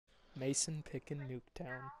Mason picking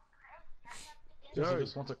Nuketown. Weasel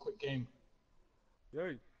just wants a quick game.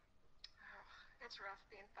 Yay. It's rough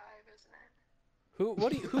being 5,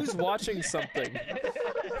 isn't it? Who's watching something?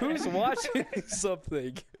 Who's watching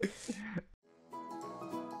something?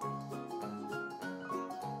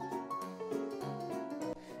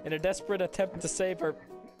 In a desperate attempt to save her.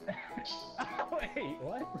 Wait,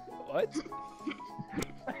 what? What?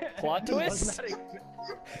 Plot twist?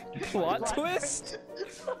 Plot twist?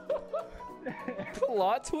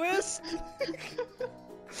 Plot twist?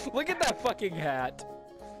 Look at that fucking hat.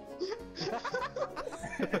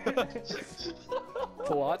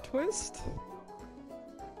 Plot twist?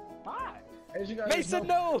 Hi. As you guys Mason,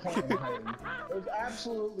 know, no! point in hiding. There's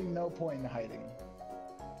absolutely no point in hiding.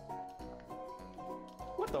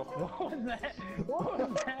 What the fuck was that? What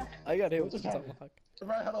was that? I got hit with Just the happened? tomahawk.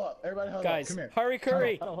 Everybody huddle up. Everybody huddle Guys, up. Come here. hurry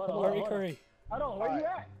curry! Hold on, Hurry hold on. curry! Hold on, where you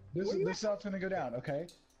at? This is how it's gonna go down, okay?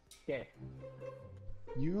 Okay.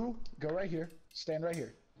 You go right here. Stand right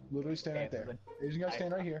here. Literally stand right there. Asian guy,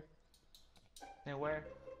 stand right here. And where?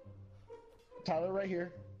 Tyler right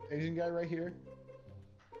here. Asian guy right here.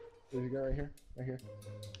 Asian guy right here. Right here.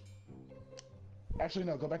 Actually,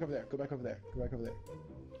 no. Go back over there. Go back over there. Go back over there.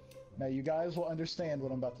 Now you guys will understand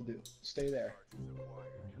what I'm about to do. Stay there.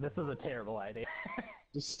 This is a terrible idea.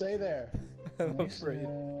 Just stay there. I'm afraid.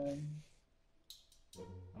 Mason.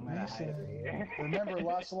 I'm gonna hide over here. Remember,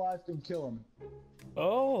 lost alive can kill him.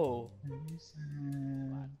 Oh! Mason.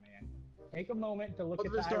 Man. Take a moment to look Look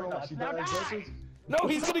at at this the door now. roll. She Now dies. die! This is- No,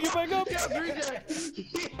 he's gonna get back up!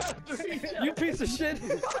 You piece of shit!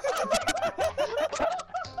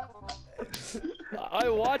 I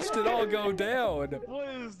watched it all go down. What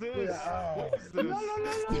is this? Yeah, What is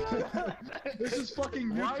this? This is fucking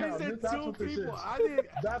Why Newtown. is there That's two what this people? is. I didn't.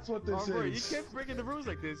 That's what this Bro, you is. can't break in the rules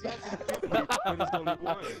like this. You have to keep it when it's only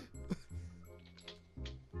one.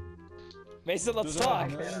 Mason, let's talk.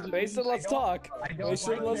 Mason, let's talk.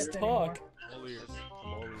 Mason, like let's this talk. All ears.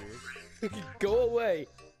 All ears. Go away.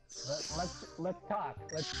 Let's talk.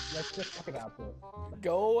 Let's just talk about this.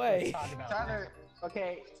 Go away. Let's talk about Tyler,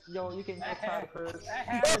 okay, yo, you can get Tyler first.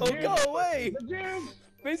 Oh, go away. The Jew!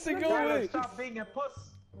 Mason, go Tyler, away. stop being a puss.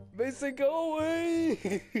 Mason, go away.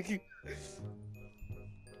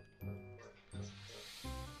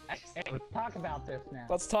 Hey, let's talk about this now.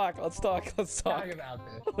 Let's talk. Let's talk. Let's talk. Talk about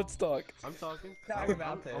this. Let's talk. I'm talking. Talk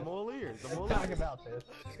about this. I'm all ears. I'm all Let's talk ears. about this.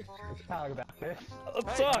 Let's talk about this.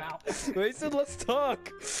 Let's Hey, talk. Mason, let's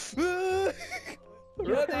talk.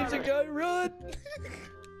 Run, Asian guy, run.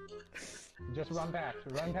 Just run past.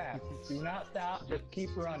 Run past. Do not stop. Just keep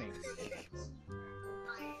running.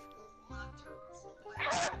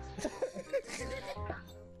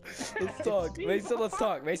 Let's talk. Mason, let's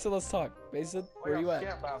talk. Mason, let's talk. Mason, where you at?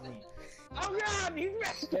 Care about me. Oh God, he's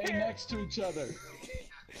right Stay there. next to each other.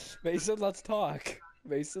 Mason, let's talk.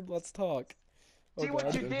 Mason, let's talk. Oh, See what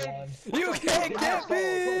God. you did? You can't get Guys,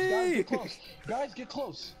 me! get close. Guys, get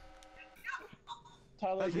close.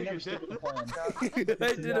 Tyler, you never stick with the plan.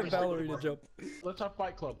 I did a ballerina jump. Let's have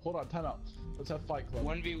Fight Club. Hold on, time out. Let's have Fight Club.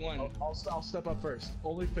 1v1. I'll step up first.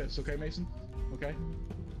 Only fists, okay, Mason? Okay?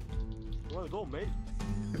 You wanna go, mate?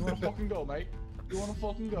 You wanna fucking go, mate? You wanna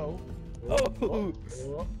fucking go? Oh! Oh,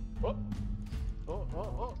 oh, Oh, oh,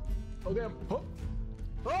 oh. oh, damn. Oh.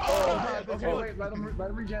 Oh, Okay, oh. wait, let him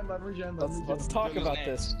regen, let him regen. Let's talk Who's about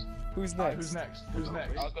next? this. Who's Alright, next? who's next? Who's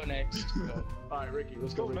next? I'll go next. Go. Alright, Ricky,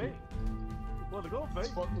 let's go, Go, Ricky. mate. Wanna go, mate?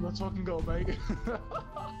 Let's fucking go, mate.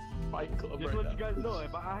 Fight Club Just right let you now. guys know,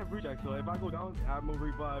 if I have reject, so if I go down, I'm gonna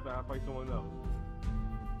revive and I fight someone else.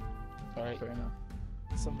 Alright. Fair enough.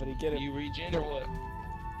 Somebody get him. You regen or what?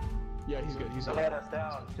 Yeah, he's good, he's good. Let us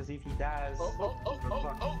down, because if he dies.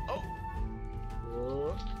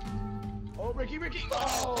 Oh, Ricky!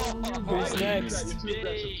 Oh! Who's next? Too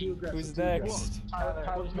aggressive, Who's too aggressive. next?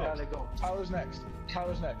 Tyler's next. Gotta go. Tyler's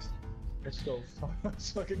next. Let's go.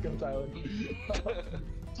 Let's fucking go, Tyler.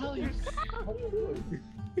 Tyler, what are you doing?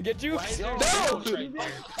 Get juked! Why is there No! a right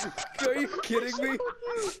there? Are you kidding me?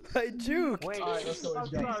 I juked! Wait, Alright, let's go. I'm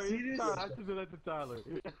Let's go. sorry, I should have let the Tyler.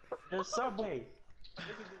 there's Subway.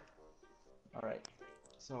 Alright,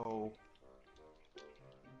 so.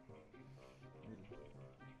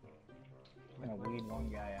 I'm gonna weed one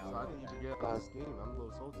guy So I out. didn't even get last game. I'm a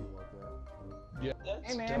little salty about that.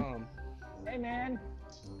 That's Hey, man. dumb. Hey man.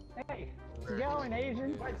 Hey, you going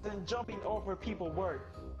Asian? Why isn't jumping over people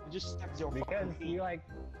work? You just stepped your Because fucking feet. you like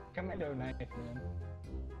commando knife, man.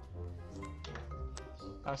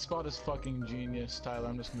 That spot is fucking genius, Tyler.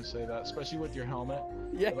 I'm just gonna say that, especially with your helmet.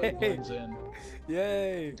 It Yay! like blends in.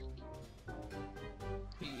 Yay!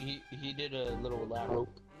 He did a little lap rope.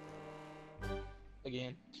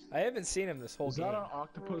 again. I haven't seen him this whole Is game. that an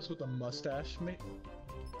octopus with a mustache, mate?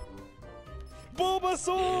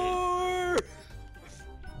 Bulbasaur!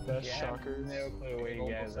 Best Yeah, shocker. no clue where you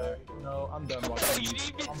guys are. No, I'm done Oh, watching. you didn't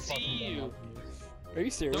even I'm see fucking done you. watching you. Are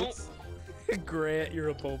you serious? Grant, you're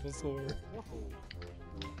a Bulbasaur.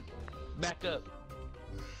 Back up.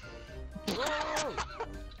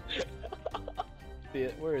 See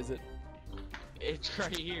it? Where is it? It's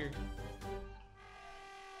right here.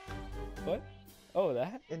 What? Oh,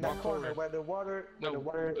 that? In that Walk corner forward. where the water, No,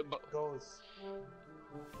 where the water but- goes.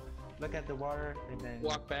 Look at the water and then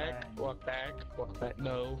Walk back, walk back, walk back.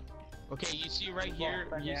 No. Okay, you see right here. Walk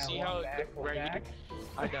back, You yeah, see walk how back, walk right back. here.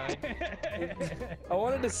 I died. I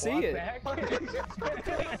wanted to see Walk it. back.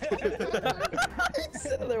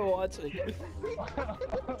 Sitting there watching. Walk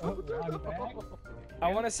back.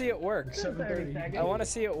 I want to see it work. 30 seconds. I want to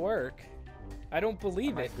see it work. I don't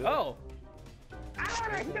believe it. Oh!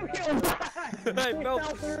 I killed him. I He fell.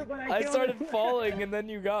 fell through, but I killed started him. falling and then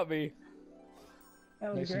you got me. That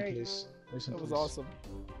was Mason, great. please. Mason, That was please. awesome.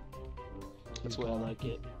 That's why I like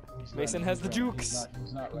it. He's Mason not- has the he's not- jukes.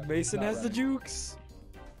 He's not right. Mason He's not has the right. jukes.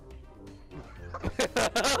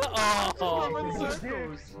 I Oh. went in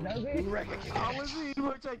circles. Does he? I wasn't even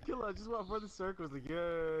trying to kill her. I just went for the circles. Like,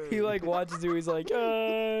 yay. He like watches you. He's like,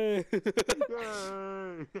 hey. Yay.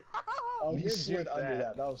 Oh, he You're slid just under that.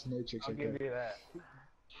 that. That was Matrix I'll right give there. you that.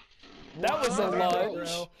 That was a Commando, lunge.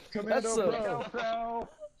 bro. That's Commando, a. bro. Bro.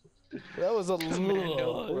 That was a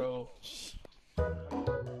Commando, lunge. bro.